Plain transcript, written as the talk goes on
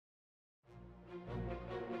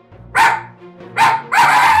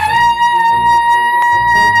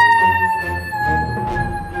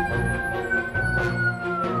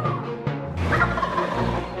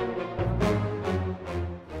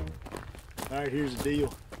Alright, here's the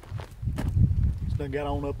deal. It's done got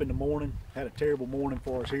on up in the morning. Had a terrible morning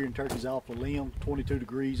for us here in Turkey's off the limb. 22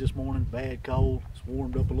 degrees this morning, bad cold. It's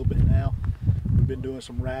warmed up a little bit now. We've been doing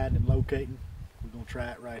some riding and locating. We're gonna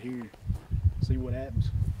try it right here. See what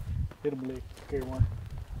happens. Hit them a lick, Caroline.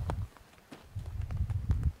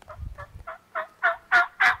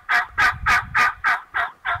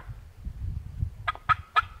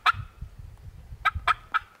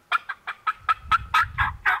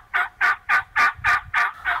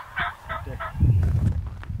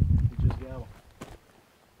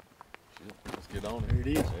 Get on it. There it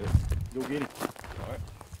is. Yeah. Go get him. All right.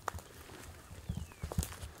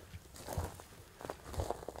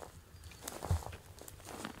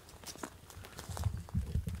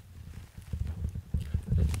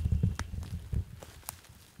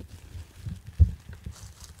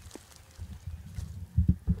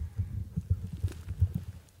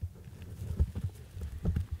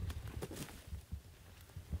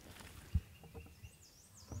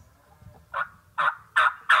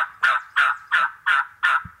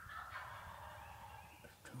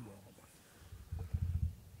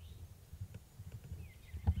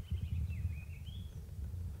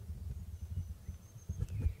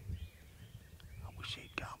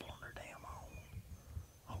 She'd gobble on her damn own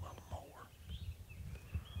a little more.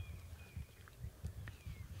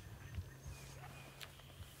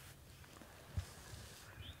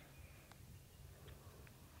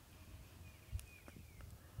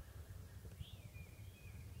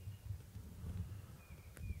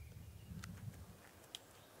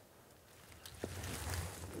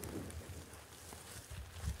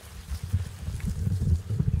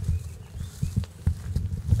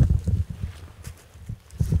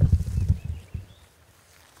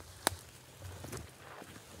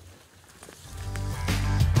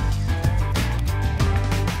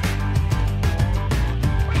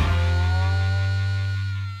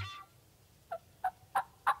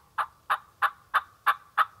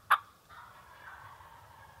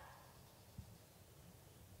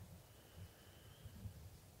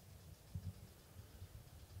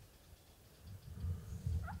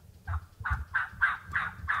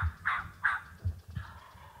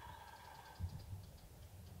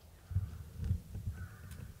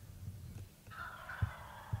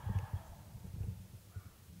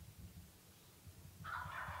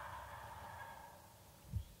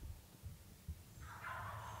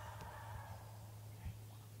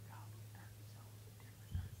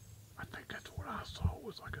 I think that's what I saw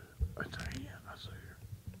was like it's a hen. I see her.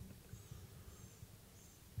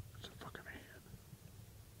 It's a fucking hen.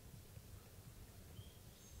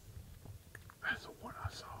 That's the one I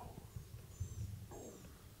saw.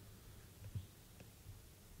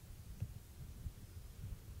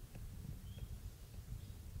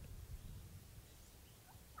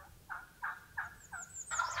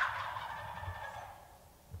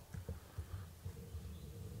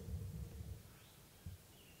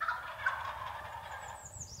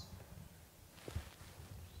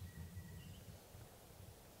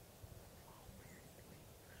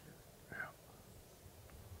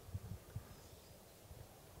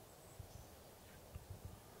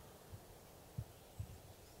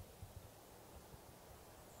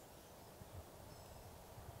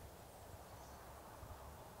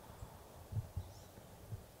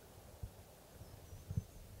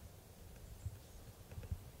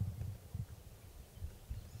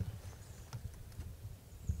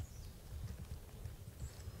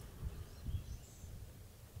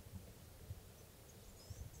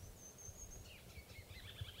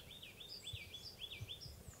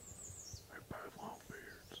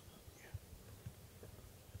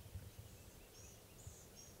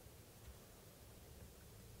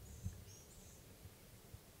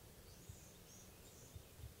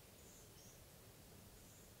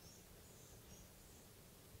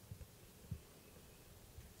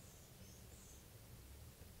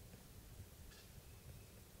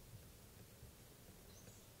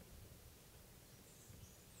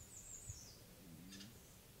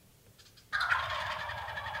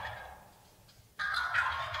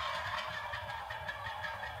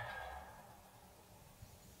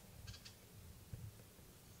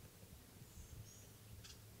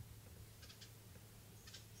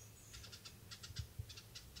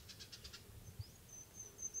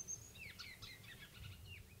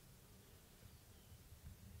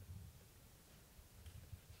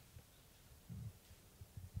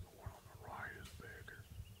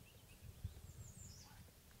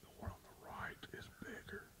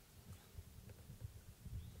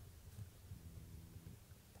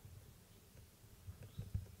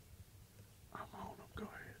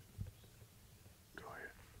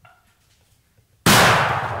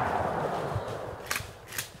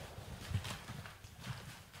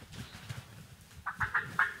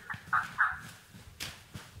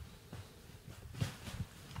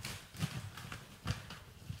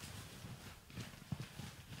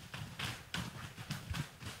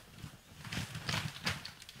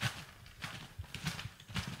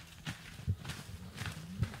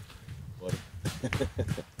 Another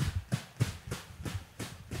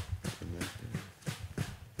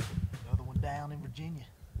one down in Virginia,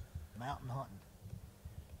 mountain hunting.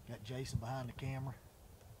 Got Jason behind the camera.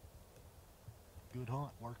 Good hunt,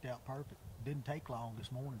 worked out perfect. Didn't take long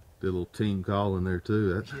this morning. Did a little team call in there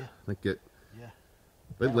too. That's, Yeah. I think Yeah.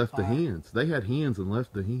 they Got left the fire. hens. They had hens and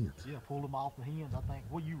left the hens. Yeah, pulled them off the hens, I think.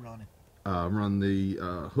 What are you running? I'm running the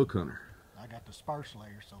hook hunter. I got the spur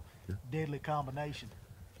slayer, so Yeah. deadly combination.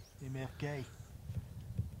 MFK.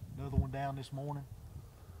 Another one down this morning.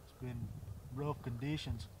 It's been rough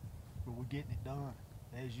conditions, but we're getting it done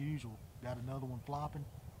as usual. Got another one flopping,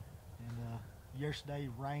 and yesterday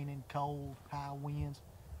raining, cold, high winds.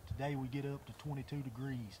 Today we get up to 22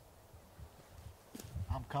 degrees.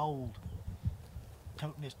 I'm cold.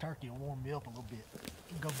 Toting this turkey will warm me up a little bit.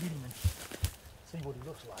 Go get him and see what he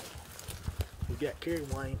looks like. We got Kerry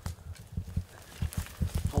Wayne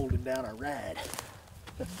holding down our ride.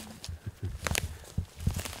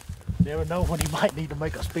 Never know when he might need to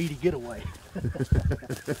make a speedy getaway.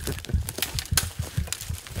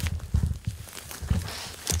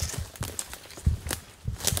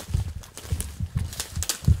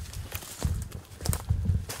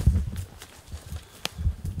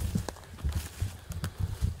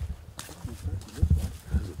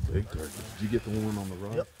 That's a big turkey. Did you get the one on the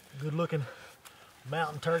right? Yep, good looking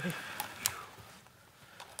mountain turkey.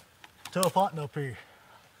 Tough hunting up here.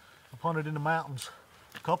 I've hunted in the mountains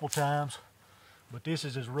a couple times, but this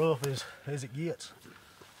is as rough as it gets.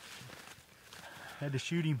 Had to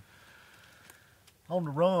shoot him on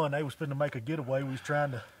the run. They was finna make a getaway. We was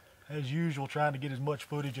trying to, as usual, trying to get as much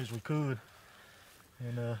footage as we could.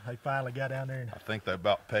 And they finally got down there. And I think they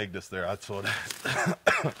about pegged us there. I saw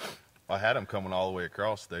that. I had them coming all the way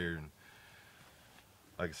across there, and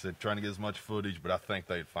like I said, trying to get as much footage, but I think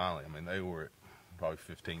they'd finally, I mean, they were at probably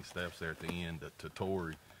 15 steps there at the end to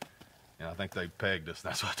Tory, and I think they pegged us.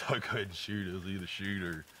 That's why I thought I'd go ahead and shoot. It was either shoot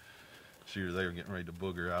or they were getting ready to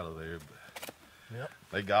booger out of there. But yep,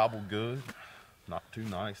 they gobbled good. Not too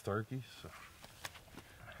nice turkeys. So.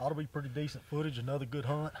 ought to be pretty decent footage. Another good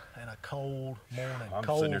hunt and a cold morning. I'm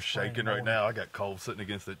cold sitting there spring shaking morning. right now. I got cold sitting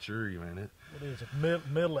against that tree, man. What is it?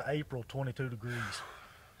 Middle of April, 22 degrees.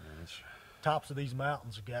 Man, Tops of these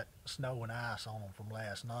mountains have got snow and ice on them from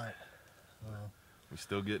last night. we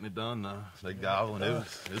still getting it done though. They gobbling.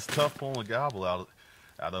 It's tough pulling a gobble out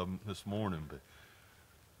of them this morning, but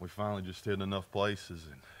we finally just hit enough places,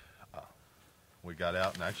 and we got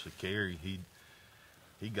out. And actually, Kerry,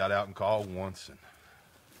 he got out and called once, and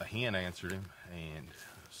a hen answered him. And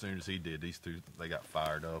as soon as he did, these two, they got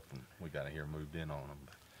fired up, and we got in here and moved in on them.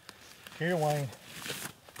 Kerry Wayne,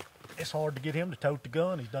 it's hard to get him to tote the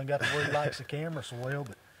gun. He's done got to where he likes the camera so well,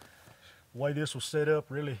 but the way this was set up,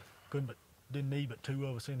 really didn't need but two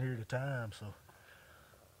of us in here at a time. So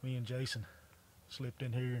me and Jason slipped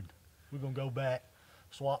in here, and we're gonna go back,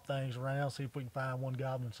 swap things around, see if we can find one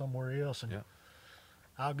goblin somewhere else, and Yeah.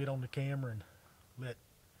 I'll get on the camera and let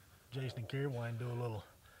Jason and Kerry Wayne do a little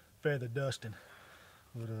feather dusting.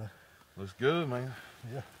 But Looks good, man.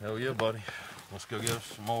 yeah. Hell yeah, buddy. Let's go get us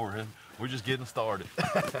some more. We're just getting started.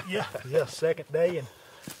 Yeah, second day, and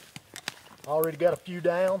already got a few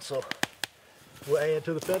down, so we'll add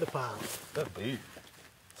to the feather pile. That beard.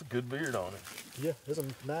 It's a good beard on it. Yeah, it's a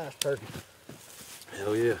nice turkey.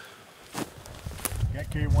 Hell yeah. Got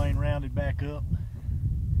Kerry Wayne rounded back up.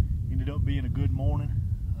 Ended up being a good morning.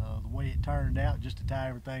 The way it turned out, just to tie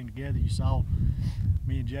everything together, you saw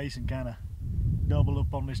me and Jason kind of double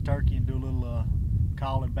up on this turkey and do a little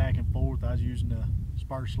calling back and forth. I was using the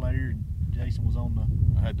spur slayer, and Jason was on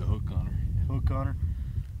the I had the hook on her. hook hunter.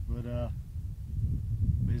 But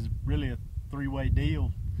it's really a three-way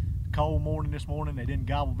deal. Cold morning this morning. They didn't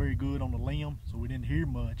gobble very good on the limb, so we didn't hear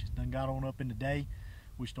much. It done got on up in the day.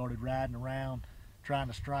 We started riding around trying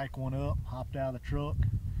to strike one up. Hopped out of the truck.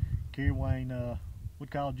 Kerry Wayne, what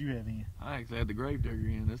call did you have in? I actually had the grave digger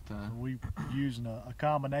in this So time. we using a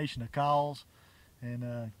combination of calls,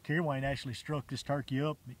 and Kerry Wayne actually struck this turkey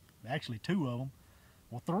up. Actually, two of them.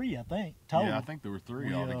 Well, three, I think, total. Yeah, I think there were three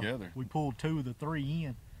We, altogether. We pulled two of the three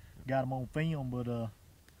in, got them on film, but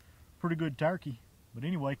pretty good turkey. But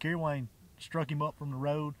anyway, Kerry Wayne struck him up from the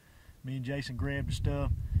road. Me and Jason grabbed the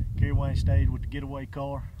stuff. Kerry Wayne stayed with the getaway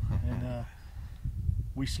car, and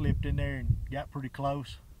we slipped in there and got pretty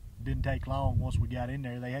close. Didn't take long once we got in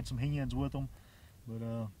there. They had some hens with them,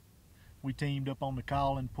 but we teamed up on the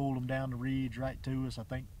calling, pulled them down the ridge right to us. I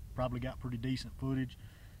think probably got pretty decent footage.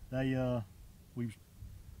 We was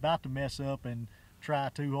about to mess up and try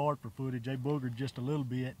too hard for footage. They boogered just a little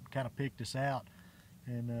bit, kind of picked us out,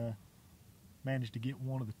 and managed to get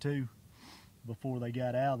one of the two before they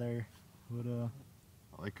got out of there. But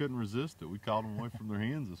They couldn't resist it. We caught them away from their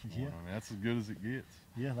hens this morning. Yeah. I mean, that's as good as it gets.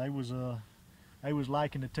 Yeah, they was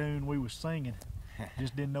liking the tune we was singing.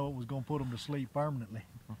 Just didn't know it was gonna put them to sleep permanently.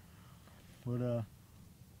 But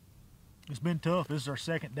it's been tough. This is our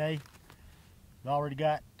second day. We already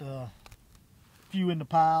got a few in the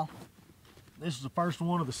pile. This is the first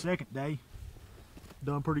one of the second day.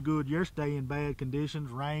 Done pretty good yesterday in bad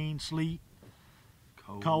conditions, rain, sleet,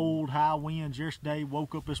 cold, high winds yesterday.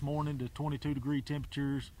 Woke up this morning to 22-degree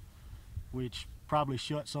temperatures, which probably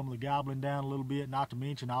shut some of the gobbling down a little bit, not to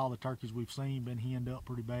mention all the turkeys we've seen been henned up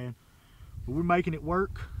pretty bad. But we're making it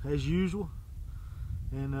work as usual,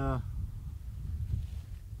 and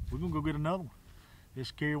we're gonna go get another one. It's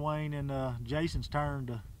Kerry Wayne and Jason's turn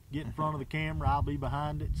to get in front of the camera. I'll be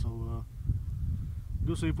behind it, so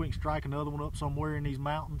we'll see if we can strike another one up somewhere in these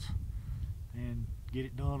mountains and get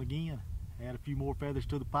it done again. Add a few more feathers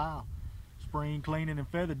to the pile. Spring cleaning and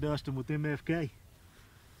feather dusting with MFK.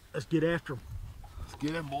 Let's get after them. Let's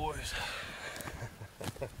get them, boys.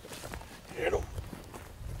 Get them.